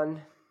term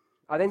 1,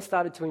 I then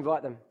started to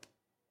invite them.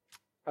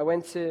 I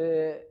wrote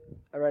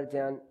it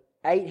down,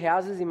 8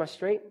 houses in my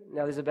street.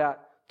 Now there's about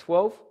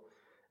 12.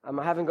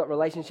 I haven't got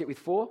relationship with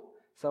 4.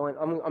 So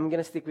I'm going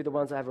to stick with the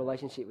ones I have a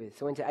relationship with.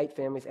 So I went to 8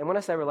 families. And when I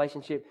say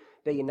relationship,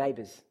 they're your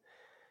neighbours.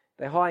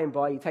 They hire and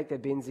buy, you take their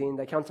bins in.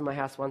 They come to my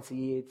house once a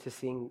year to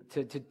sing.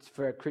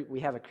 We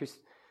have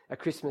a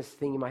Christmas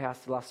thing in my house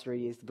the last 3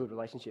 years to build a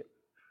relationship.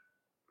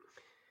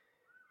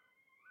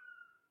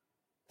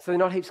 So they're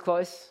not heaps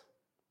close.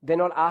 They're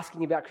not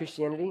asking about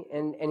Christianity.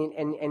 And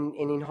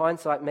in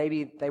hindsight,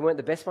 maybe they weren't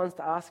the best ones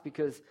to ask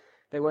because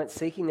they weren't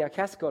seeking. Now,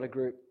 Cass got a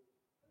group,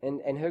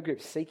 and her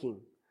group's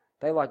seeking.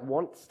 They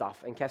want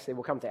stuff, and Cass said,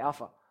 "We'll come to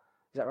Alpha."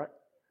 Is that right?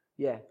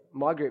 Yeah.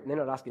 My group, they're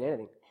not asking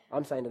anything.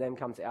 I'm saying to them,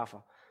 "Come to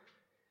Alpha."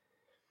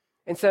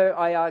 And so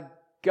I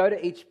go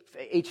to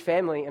each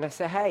family, and I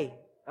say, "Hey,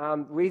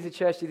 we as a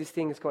church do this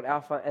thing. It's called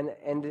Alpha,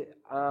 and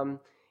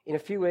in a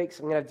few weeks,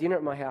 I'm going to have dinner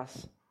at my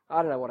house."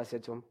 I don't know what I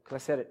said to them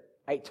because I said it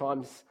 8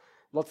 times,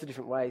 lots of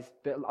different ways.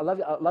 But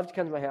I'd love to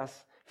come to my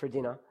house for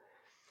dinner.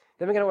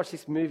 Then we're going to watch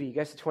this movie. It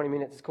goes for 20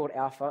 minutes. It's called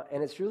Alpha,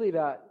 and it's really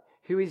about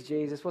who is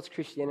Jesus, what's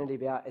Christianity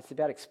about. It's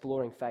about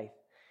exploring faith.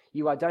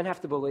 You don't have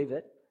to believe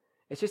it.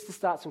 It's just to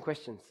start some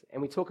questions,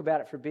 and we talk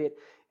about it for a bit,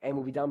 and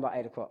we'll be done by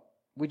 8 o'clock.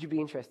 Would you be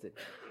interested?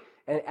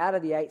 And out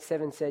of the 8,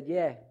 7 said,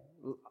 "Yeah,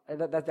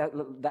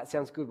 that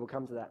sounds good. We'll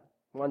come to that."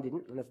 1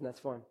 didn't, and that's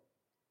fine.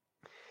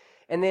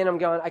 And then I'm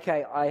going,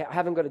 okay, I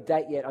haven't got a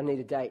date yet. I need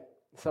a date.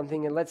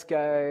 something, and let's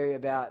go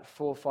about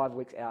 4 or 5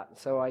 weeks out.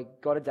 So I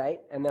got a date,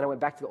 and then I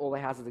went back to all the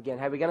houses again.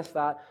 Hey, we're going to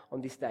start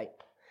on this date.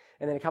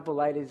 And then a couple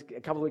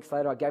of weeks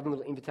later, I gave them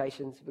little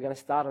invitations. We're going to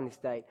start on this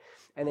date.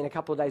 And then a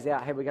couple of days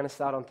out, hey, we're going to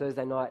start on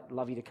Thursday night.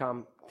 Love you to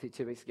come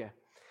 2 weeks ago.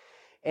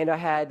 And I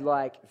had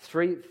like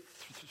three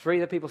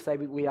of the people say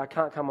we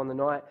can't come on the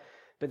night.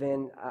 But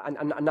then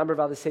a number of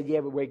others said,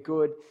 yeah, but we're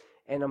good.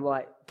 And I'm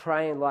like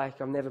praying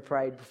like I've never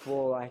prayed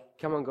before. Like,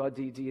 come on, God,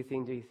 do your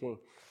thing, do your thing.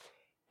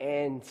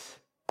 And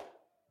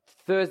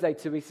Thursday,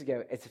 2 weeks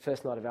ago, it's the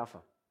first night of Alpha.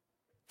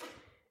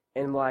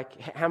 And like,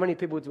 how many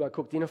people do I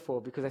cook dinner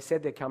for? Because I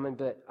said they're coming,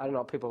 but I don't know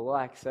what people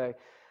like. So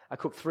I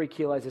cooked 3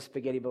 kilos of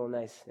spaghetti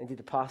bolognese and did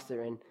the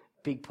pasta in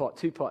big pot,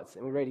 2 pots,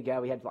 and we're ready to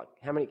go. We had like,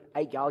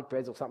 8 garlic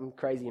breads or something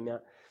crazy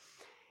amount.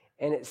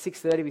 And at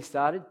 6:30 we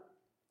started.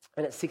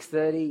 And at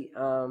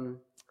 6:30,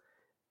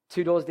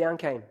 2 doors down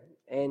came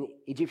an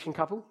Egyptian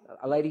couple,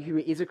 a lady who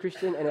is a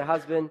Christian, and her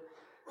husband,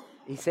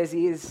 he says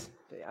he is.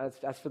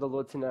 That's for the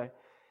Lord to know.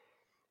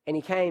 And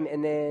he came,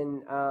 and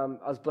then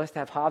I was blessed to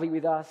have Harvey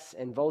with us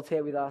and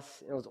Voltaire with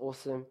us. It was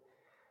awesome.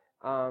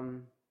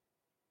 And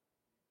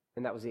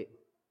that was it.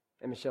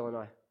 And Michelle and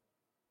I.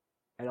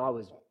 And I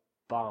was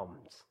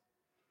bummed.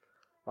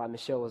 Like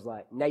Michelle was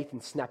like,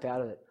 Nathan, snap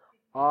out of it.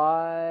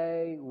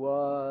 I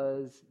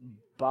was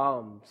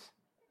bummed.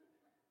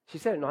 She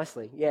said it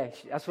nicely. Yeah,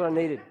 that's what I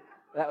needed.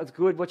 That was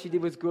good. What she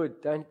did was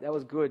good. That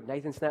was good.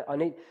 Nathan, snap. I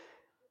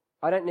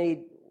don't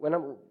need, when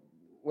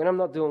I'm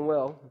not doing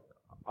well,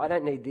 I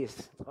don't need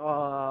this.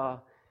 Oh,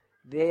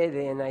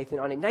 there, Nathan.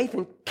 I need,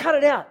 Nathan, cut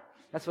it out.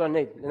 That's what I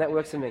need, and that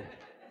works for me.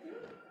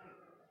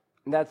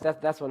 And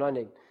that's what I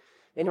need.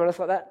 Anyone else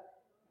like that?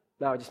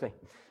 No, just me.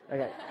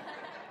 Okay.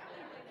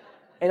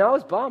 And I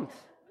was bummed.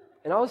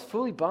 And I was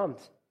fully bummed.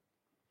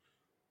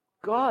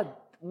 God,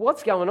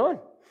 what's going on?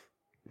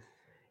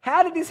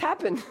 How did this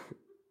happen?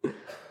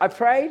 I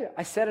prayed,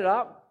 I set it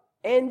up,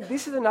 and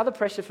this is another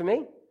pressure for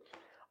me.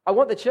 I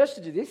want the church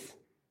to do this.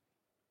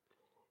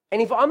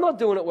 And if I'm not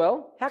doing it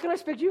well, how can I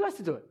expect you guys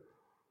to do it?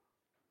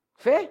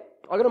 Fair?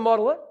 I've got to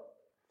model it.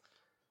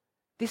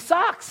 This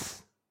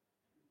sucks.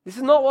 This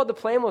is not what the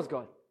plan was,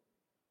 God.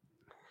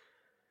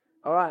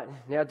 All right,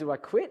 now do I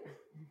quit?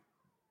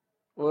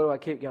 Or do I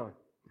keep going?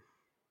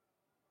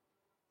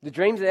 The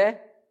dream's there,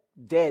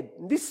 dead.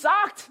 This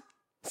sucked.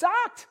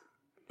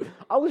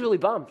 I was really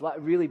bummed, like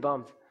really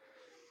bummed.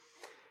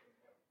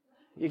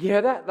 You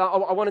hear that?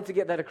 I wanted to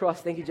get that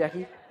across. Thank you,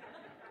 Jackie.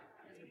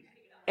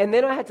 And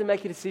then I had to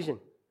make a decision.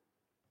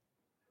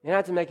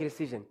 Am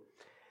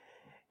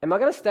I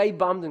going to stay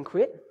bummed and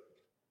quit?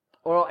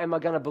 Or am I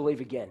going to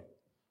believe again?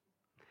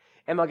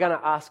 Am I going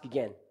to ask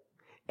again?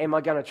 Am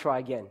I going to try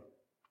again?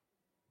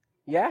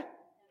 Yeah?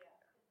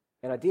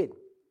 And I did.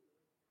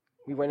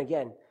 We went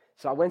again.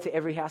 So I went to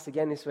every house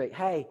again this week.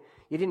 Hey,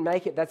 you didn't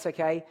make it, that's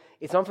okay.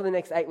 It's on for the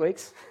next 8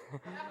 weeks.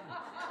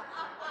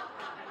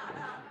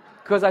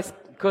 Because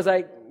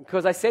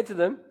I said to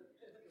them,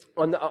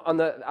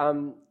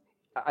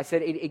 I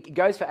said it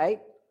goes for 8.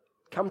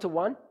 Come to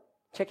 1,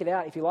 check it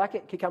out. If you like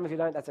it, come. If you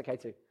don't, that's okay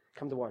too.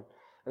 Come to 1,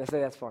 and they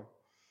said that's fine.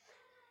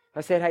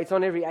 I said, hey, it's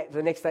on every 8 for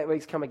the next 8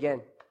 weeks. Come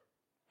again,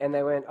 and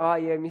they went, oh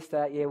yeah, missed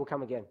that. Yeah, we'll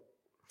come again.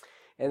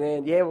 And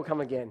then yeah, we'll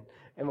come again,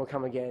 and we'll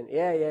come again.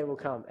 Yeah, we'll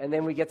come. And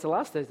then we get to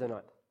last Thursday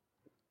night,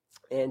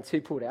 and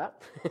 2 pulled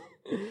out,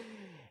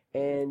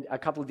 and a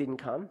couple didn't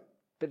come.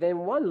 But then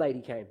one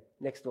lady came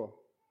next door,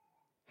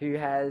 who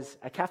has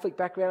a Catholic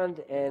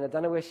background, and I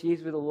don't know where she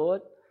is with the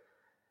Lord.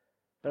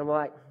 But I'm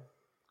like,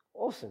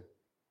 awesome.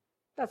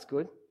 That's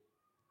good.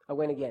 I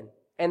went again.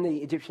 And the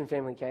Egyptian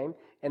family came.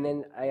 And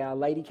then a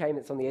lady came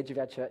that's on the edge of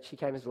our church. She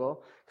came as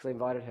well because I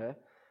invited her.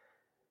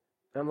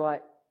 And I'm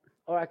like,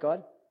 all right,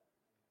 God,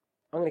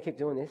 I'm going to keep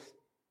doing this.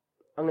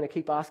 I'm going to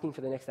keep asking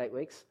for the next 8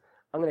 weeks.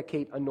 I'm going to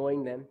keep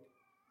annoying them,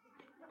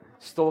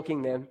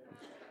 stalking them,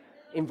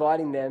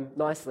 inviting them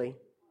nicely.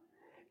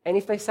 And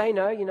if they say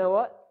no, you know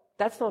what?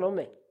 That's not on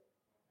me.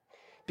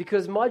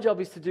 Because my job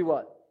is to do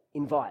what?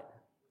 Invite.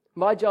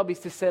 My job is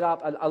to set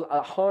up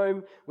a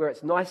home where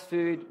it's nice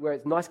food, where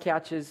it's nice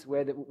couches,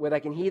 where they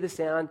can hear the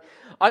sound.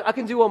 I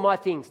can do all my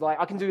things. Like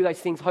I can do those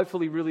things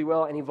hopefully really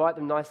well and invite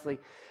them nicely.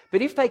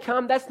 But if they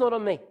come, that's not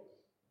on me.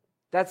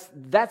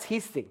 That's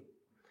his thing.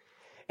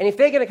 And if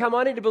they're going to come,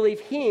 I need to believe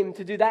him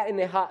to do that in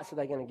their heart so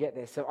they're going to get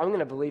there. So I'm going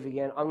to believe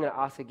again. I'm going to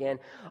ask again.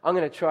 I'm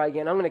going to try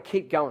again. I'm going to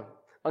keep going.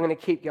 I'm going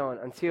to keep going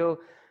until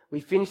we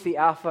finish the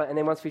Alpha. And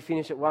then once we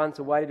finish it once,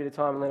 I'll wait a bit of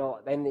time. And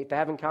then if they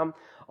haven't come,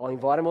 I'll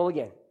invite them all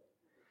again.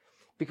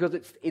 Because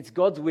it's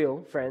God's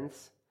will,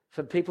 friends,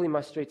 for people in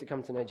my street to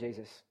come to know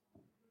Jesus.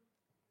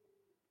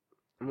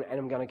 And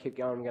I'm going to keep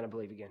going. I'm going to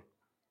believe again.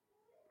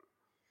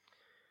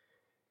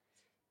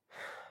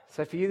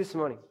 So for you this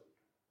morning,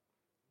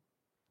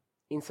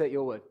 insert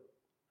your word.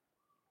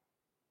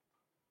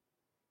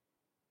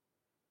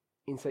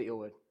 Insert your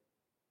word.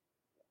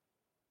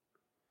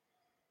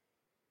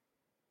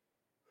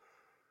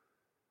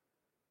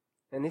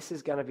 And this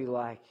is going to be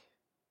like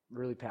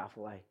really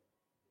powerful, eh?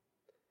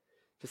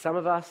 For some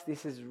of us,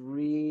 this is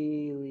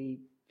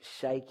really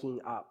shaking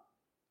up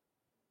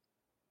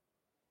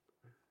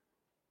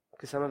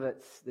Because some of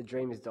it's the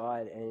dream has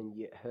died and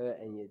you're hurt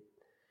and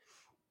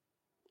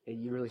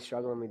you're really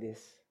struggling with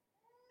this.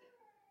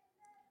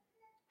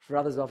 For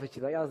others,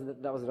 obviously, like, oh,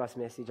 that was a nice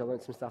message. I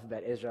learned some stuff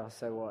about Ezra,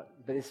 so what?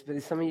 But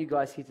there's some of you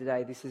guys here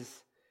today. This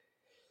is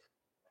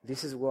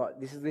the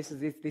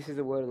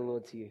word of the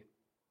Lord to you.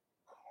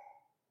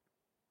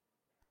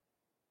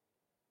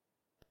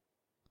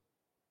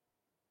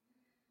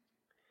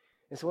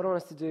 And so what I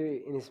want us to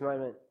do in this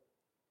moment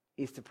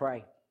is to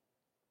pray.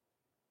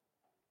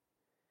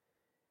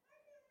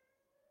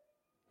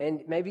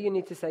 And maybe you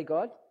need to say,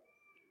 God,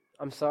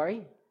 I'm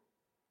sorry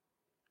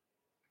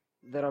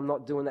that I'm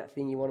not doing that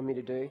thing you wanted me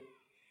to do.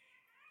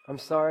 I'm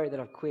sorry that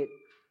I've quit.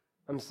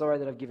 I'm sorry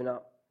that I've given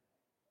up.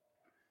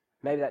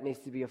 Maybe that needs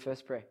to be your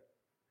first prayer.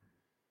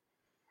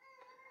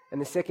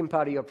 And the second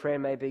part of your prayer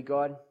may be,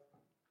 God,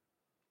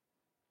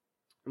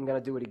 I'm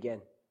going to do it again.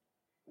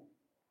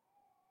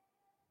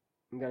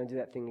 I'm going to do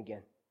that thing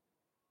again.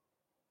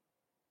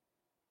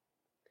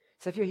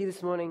 So if you're here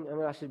this morning, I'm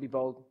going to ask you to be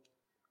bold.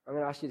 I'm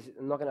not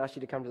going to ask you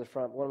to come to the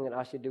front. What I'm going to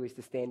ask you to do is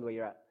to stand where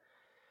you're at.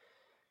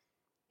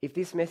 If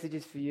this message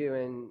is for you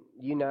and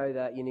you know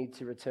that you need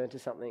to return to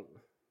something,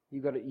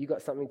 you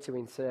got something to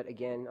insert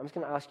again, I'm just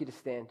going to ask you to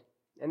stand.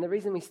 And the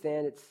reason we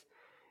stand,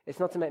 it's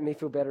not to make me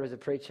feel better as a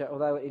preacher,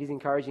 although it is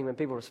encouraging when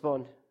people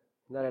respond,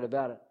 no doubt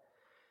about it.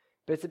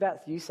 But it's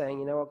about you saying,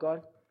 you know what,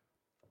 God?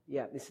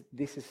 Yeah,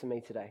 this is for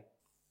me today.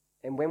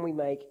 And when we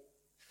make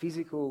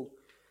physical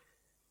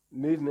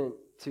movement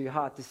to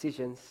heart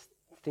decisions,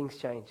 things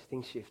change,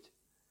 things shift.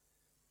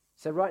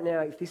 So right now,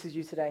 if this is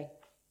you today,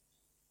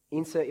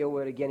 insert your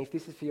word again. If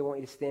this is for you, I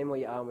want you to stand where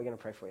you are and we're going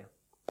to pray for you.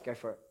 Go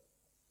for it.